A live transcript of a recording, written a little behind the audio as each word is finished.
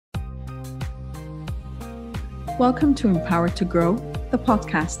Welcome to Empowered to Grow, the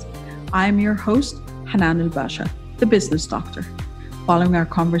podcast. I am your host, Hanan Basha, the business doctor. Following our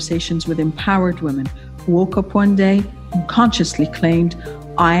conversations with empowered women who woke up one day and consciously claimed,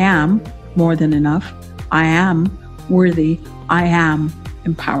 I am more than enough, I am worthy, I am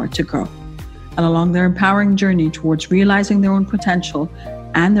empowered to grow. And along their empowering journey towards realizing their own potential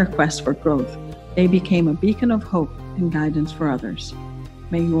and their quest for growth, they became a beacon of hope and guidance for others.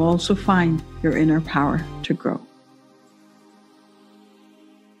 May you also find your inner power to grow.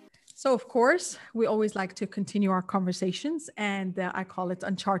 So, of course, we always like to continue our conversations, and I call it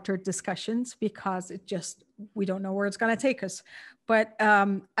Unchartered discussions because we don't know where it's going to take us. But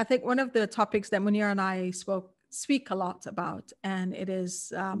I think one of the topics that Muneera and I speak a lot about, and it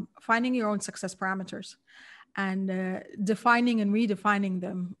is finding your own success parameters and defining and redefining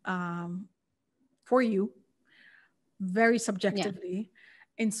them for you very subjectively.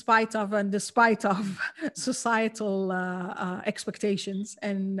 In spite of and despite of societal expectations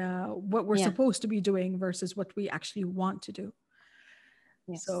and what we're supposed to be doing versus what we actually want to do.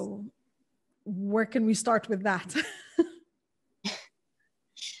 Yes. So where can we start with that?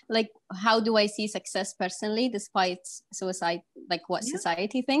 Like, how do I see success personally despite suicide, like what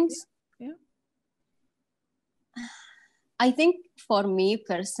society thinks? Yeah. I think for me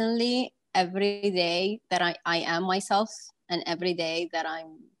personally, every day that I am myself, and every day that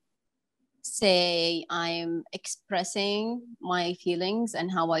I'm expressing my feelings and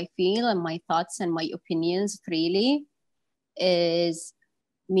how I feel and my thoughts and my opinions freely is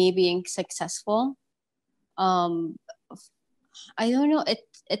me being successful. I don't know,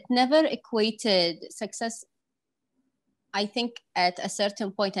 it never equated success. I think at a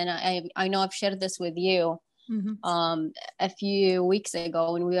certain point, and I know I've shared this with you a few weeks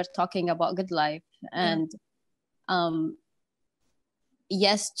ago when we were talking about good life, and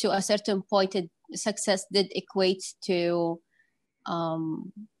yes, to a certain point, success did equate to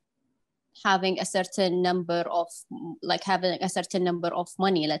having a certain number of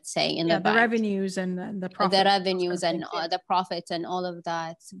money, let's say, in the bank. Revenues and the profit. The revenues and the profits and all of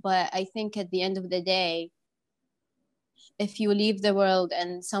that. But I think at the end of the day, if you leave the world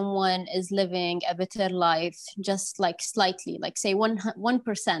and someone is living a better life, just like slightly, like say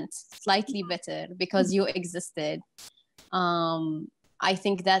 1% slightly better because you existed, I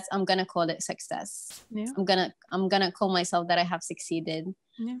think I'm gonna call it success. Yeah. I'm gonna call myself that I have succeeded.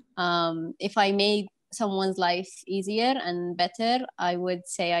 Yeah. If I made someone's life easier and better, I would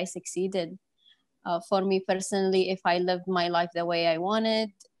say I succeeded. For me personally, if I lived my life the way I wanted,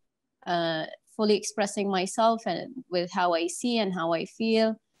 fully expressing myself and with how I see and how I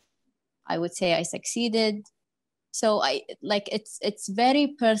feel, I would say I succeeded. So it's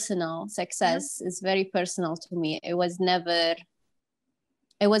very personal. Success is very personal to me. It was never,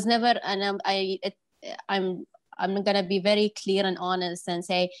 and I'm gonna be very clear and honest and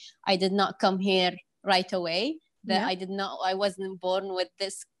say I did not come here right away. That I wasn't born with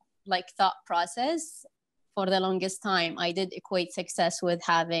this like thought process. For the longest time, I did equate success with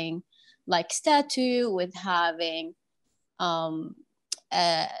having like status, with having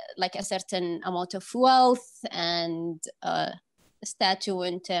like a certain amount of wealth and status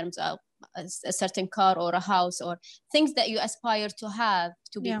in terms of a certain car or a house or things that you aspire to have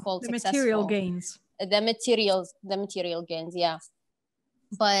to be called successful. Material gains. The material gains, yeah.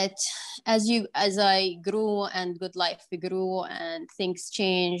 But as I grew and good life grew and things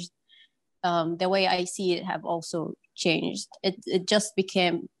changed, the way I see it have also changed. It just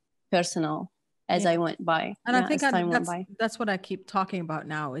became personal as I went by. And I think that's what I keep talking about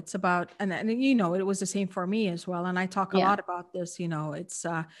now. It's about, and you know, it was the same for me as well. And I talk a lot about this, you know, it's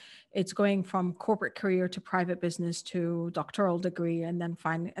going from corporate career to private business to doctoral degree and then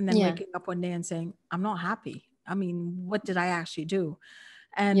waking up one day and saying, I'm not happy. I mean, what did I actually do?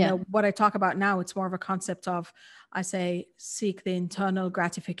 And what I talk about now, it's more of a concept of, I say, seek the internal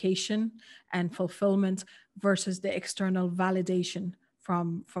gratification and fulfillment versus the external validation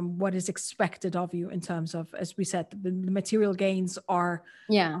from what is expected of you in terms of, as we said, the material gains are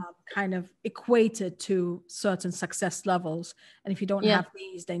kind of equated to certain success levels. And if you don't have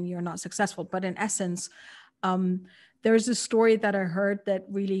these, then you're not successful. But in essence, there's a story that I heard that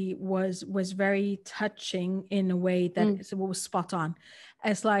really was very touching in a way that was spot on.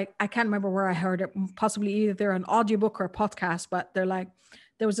 It's like, I can't remember where I heard it, possibly either an audiobook or a podcast, but they're like,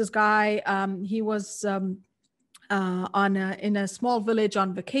 there was this guy, he was in a small village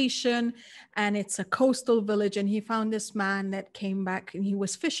on vacation, and it's a coastal village, and he found this man that came back and he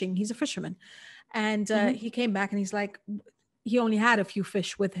was fishing. He's a fisherman. And he came back and he's like, he only had a few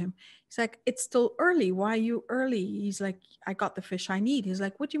fish with him. He's like, it's still early. Why are you early? He's like, I got the fish I need. He's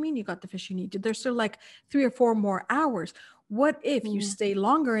like, what do you mean you got the fish you need? There's still like 3 or 4 more hours. What if you stay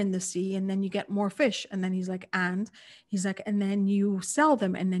longer in the sea and then you get more fish? And then he's like, and he's like, and then you sell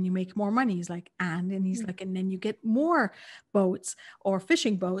them and then you make more money. He's like, and he's like, and then you get more boats or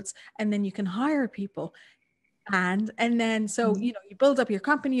fishing boats, and then you can hire people. And then so you build up your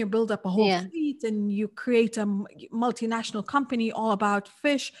company, you build up a whole fleet, and you create a multinational company all about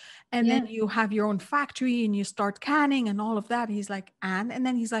fish, and then you have your own factory and you start canning and all of that. He's like, and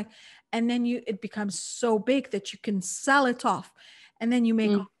then he's like, and then it becomes so big that you can sell it off, and then you make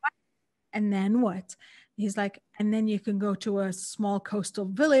all money. And then what? He's like, and then you can go to a small coastal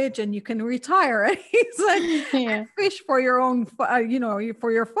village and you can retire. And he's like, and fish for your own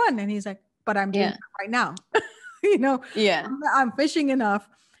for your fun. And he's like, but I'm doing that right now. I'm fishing enough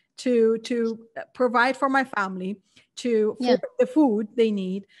to provide for my family, for the food they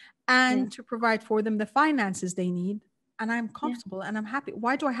need, and to provide for them the finances they need. And I'm comfortable and I'm happy.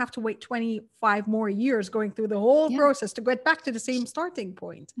 Why do I have to wait 25 more years going through the whole process to get back to the same starting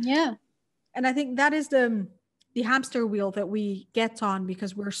point? Yeah. And I think that is the hamster wheel that we get on,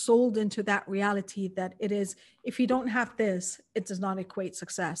 because we're sold into that reality that it is, if you don't have this, it does not equate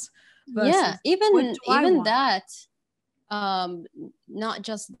success. Even that, not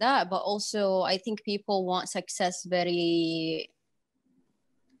just that, but also I think people want success there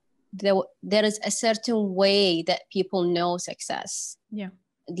is a certain way that people know success. Yeah.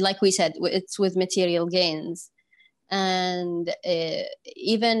 Like we said, it's with material gains. And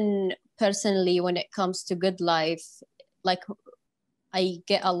even personally, when it comes to good life, like I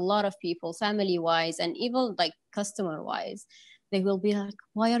get a lot of people, family-wise and even like customer-wise, they will be like,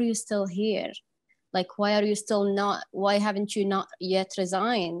 why are you still here? Like, why haven't you not yet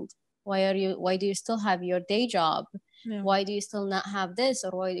resigned? Why do you still have your day job? Yeah. Why do you still not have this?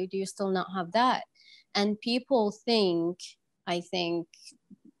 Or why do you still not have that? And people think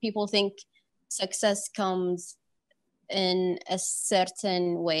success comes in a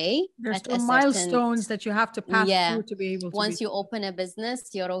certain way. There's still milestones that you have to pass through to be able to. Once you open a business,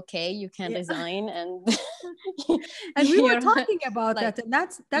 you're okay. You can resign and and we were talking about that, and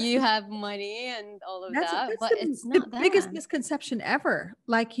that's you have money and all of that. But it's not the biggest misconception ever.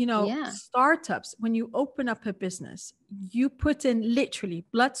 Like, startups, when you open up a business, you put in literally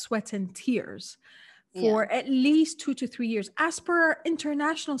blood, sweat, and tears for at least 2 to 3 years, as per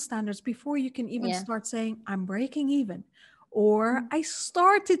international standards, before you can even start saying, I'm breaking even, or I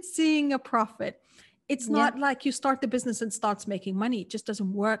started seeing a profit. It's not like you start the business and starts making money. It just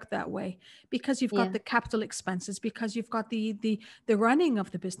doesn't work that way, because you've got the capital expenses, because you've got the running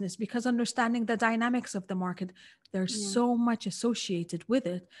of the business, because understanding the dynamics of the market. There's so much associated with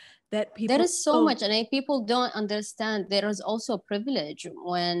it that people. There is so much, and people don't understand. There is also privilege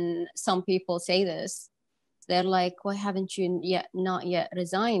when some people say this. They're like, why haven't you not yet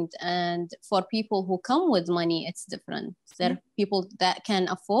resigned? And for people who come with money, it's different. There are people that can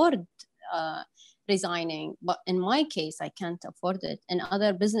afford resigning, but in my case, I can't afford it. And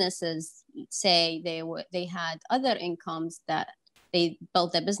other businesses say they had other incomes that they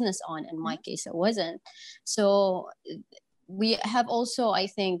built a business on. In my case, it wasn't. So we have also, I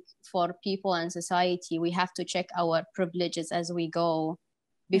think, for people and society, we have to check our privileges as we go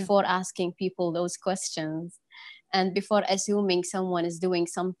before asking people those questions, and before assuming someone is doing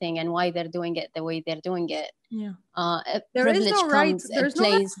something and why they're doing it the way they're doing it. There is no right. There's no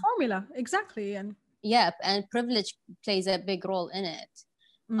right formula. Exactly. And privilege plays a big role in it.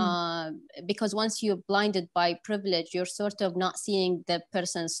 Because once you're blinded by privilege, you're sort of not seeing the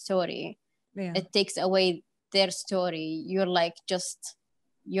person's story. It takes away their story.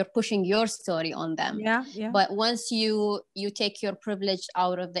 You're pushing your story on them. But once you take your privilege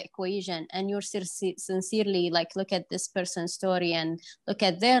out of the equation and you're sincerely like, look at this person's story and look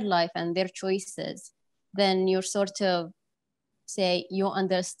at their life and their choices, then you're sort of say you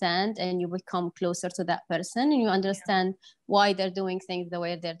understand and you become closer to that person, and you understand why they're doing things the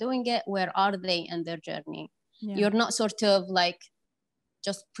way they're doing it. Where are they in their journey? You're not sort of like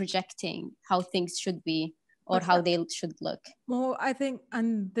just projecting how things should be or how they should look. Well, I think,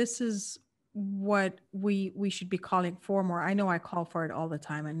 and this is what we should be calling for more. I know I call for it all the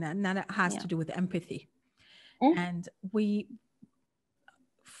time, and that it has to do with empathy. And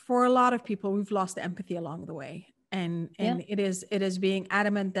for a lot of people, we've lost empathy along the way. And it is being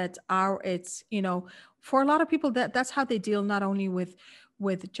adamant that for a lot of people that's how they deal, not only with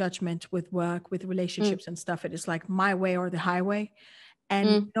judgment, with work, with relationships and stuff. It is like my way or the highway.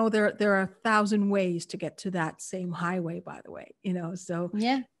 And there are 1,000 ways to get to that same highway, by the way, so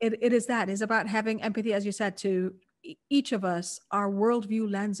it is about having empathy, as you said, to each of us, our worldview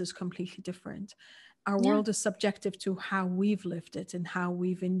lens is completely different. Our world is subjective to how we've lived it and how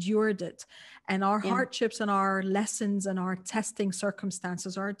we've endured it. And our hardships and our lessons and our testing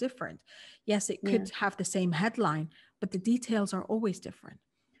circumstances are different. Yes, it could have the same headline, but the details are always different.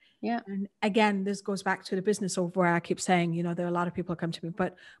 Yeah. And again, this goes back to the business of where I keep saying, you know, there are a lot of people come to me,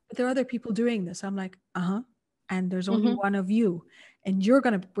 but there are other people doing this. I'm like, and there's only one of you, and you're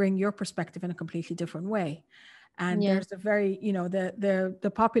going to bring your perspective in a completely different way. And there's a very, you know,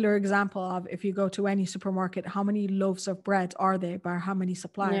 the popular example of, if you go to any supermarket, how many loaves of bread are there by how many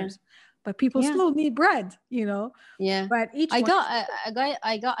suppliers? But people still need bread, you know. But I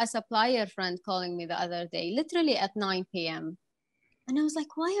got a supplier friend calling me the other day, literally at 9 p.m. And I was like,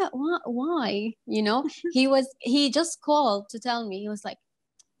 why? You know, he just called to tell me. He was like,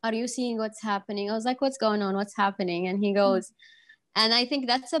 are you seeing what's happening? I was like, what's going on? What's happening? And he goes, and I think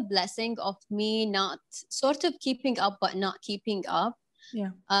that's a blessing of me not sort of keeping up, but not keeping up.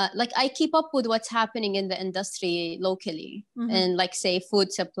 Like I keep up with what's happening in the industry locally and like say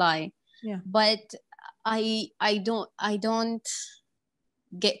food supply. But I don't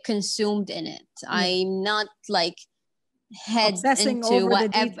get consumed in it. I'm not like head obsessing into over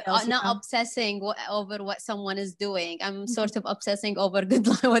whatever, the details, not obsessing over what someone is doing. I'm sort of obsessing over good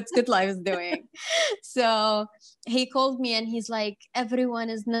life, what Good Life is doing. So he called me and he's like, everyone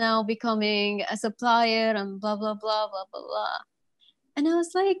is now becoming a supplier and blah blah blah blah blah blah. And I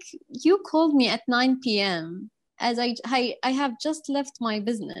was like, you called me at 9 p.m. as I have just left my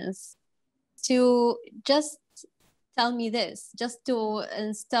business to just tell me this, just to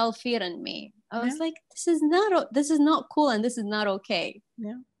instill fear in me. I was like, this is not cool, and this is not okay.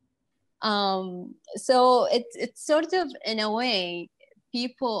 So it's sort of, in a way,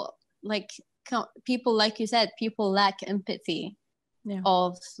 people like you said, people lack empathy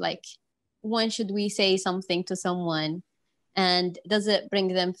of like, when should we say something to someone, and does it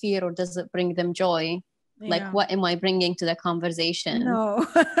bring them fear or does it bring them joy? Like, what am I bringing to the conversation? No.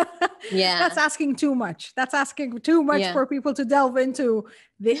 That's asking too much. That's asking too much for people to delve into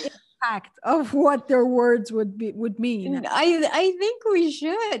the impact of what their words would mean. I think we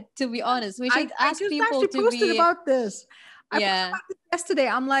should, to be honest. We should ask people to posted about this. I posted about this yesterday.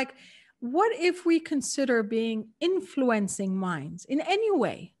 I'm like, what if we consider being influencing minds in any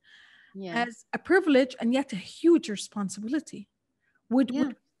way as a privilege and yet a huge responsibility? Would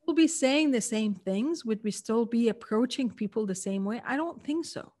we still be saying the same things? Would we still be approaching people the same way? I don't think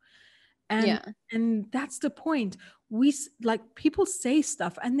so. And that's the point. We like, people say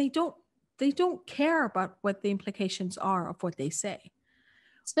stuff and they don't care about what the implications are of what they say.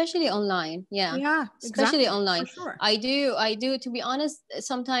 Especially online. Especially online. For sure. I do, to be honest,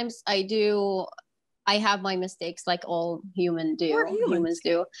 sometimes I have my mistakes, like all humans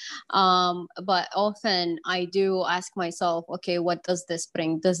do. But often I do ask myself, okay, what does this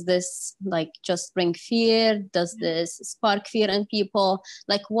bring? Does this like just bring fear? Does this spark fear in people?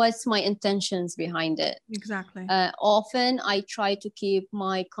 Like, what's my intentions behind it? Exactly. Often I try to keep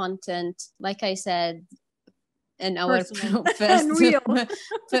my content, like I said, in our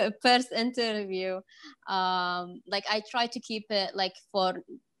first interview, like I try to keep it like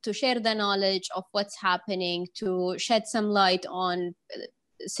to share the knowledge of what's happening, to shed some light on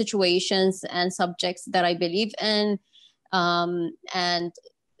situations and subjects that I believe in, and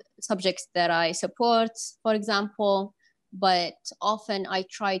subjects that I support, for example. But often I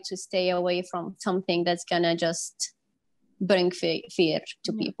try to stay away from something that's gonna just bring fear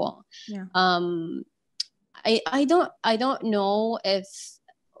to people. I don't know if,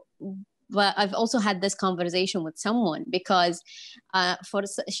 but I've also had this conversation with someone because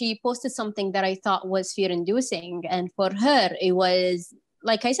she posted something that I thought was fear-inducing, and for her it was,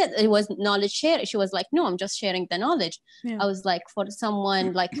 like I said, it was knowledge share. She was like, no, I'm just sharing the knowledge. I was like, for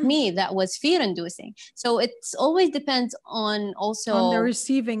someone like me, that was fear-inducing. So it's always depends on also on the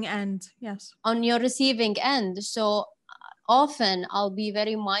receiving end. Yes, on your receiving end. So often I'll be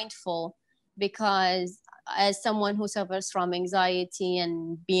very mindful, because as someone who suffers from anxiety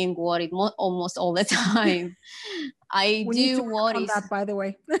and being worried almost all the time, I do worry on that, by the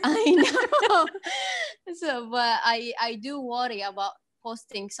way. I know. So, but I do worry about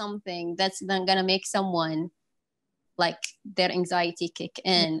posting something that's then gonna make someone like their anxiety kick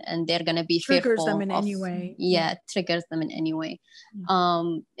in, and they're gonna be triggers fearful them in any way. Triggers them in any way.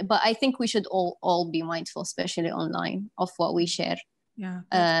 But I think we should all be mindful, especially online, of what we share.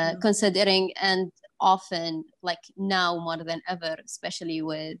 Considering, and often, like now more than ever, especially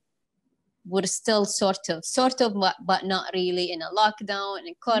we're still sort of but not really in a lockdown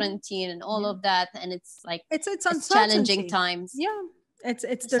and quarantine and all of that, and it's like it's challenging times.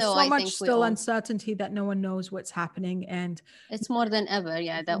 There's So so I much think still uncertainty that no one knows what's happening, and it's more than ever,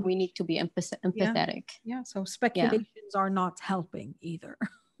 that we need to be empathetic. Yeah. So speculations are not helping either.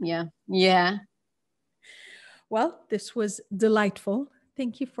 Yeah. Well, this was delightful.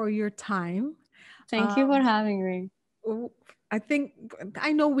 Thank you for your time. Thank you for having me.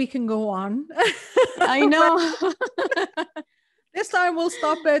 I know we can go on. I know. This time we'll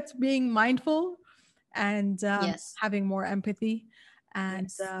stop it being mindful and Yes. having more empathy and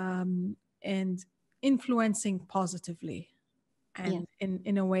and influencing positively and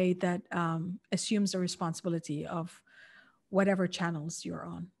in a way that assumes the responsibility of whatever channels you're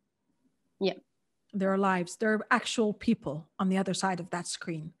on. Yeah. There are lives, there are actual people on the other side of that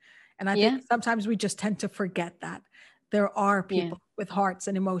screen. And I think sometimes we just tend to forget that there are people with hearts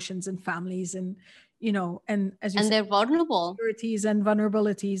and emotions and families and, you know, and as you said, they're vulnerable. Insecurities and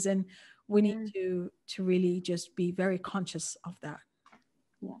vulnerabilities. And we need to really just be very conscious of that.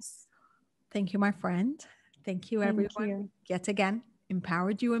 Yes. Thank you, my friend. Thank you, everyone. Thank you. Yet again,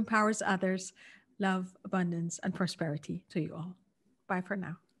 empowered you, empowers others. Love, abundance, and prosperity to you all. Bye for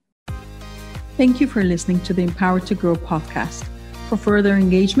now. Thank you for listening to the Empowered to Grow podcast. For further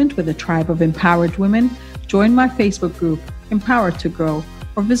engagement with a tribe of empowered women, join my Facebook group, Empowered to Grow,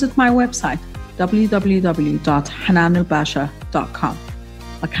 or visit my website, www.hananalbasha.com.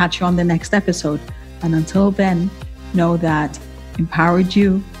 I'll catch you on the next episode. And until then, know that empowered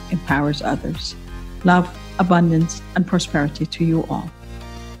you empowers others. Love, abundance, and prosperity to you all.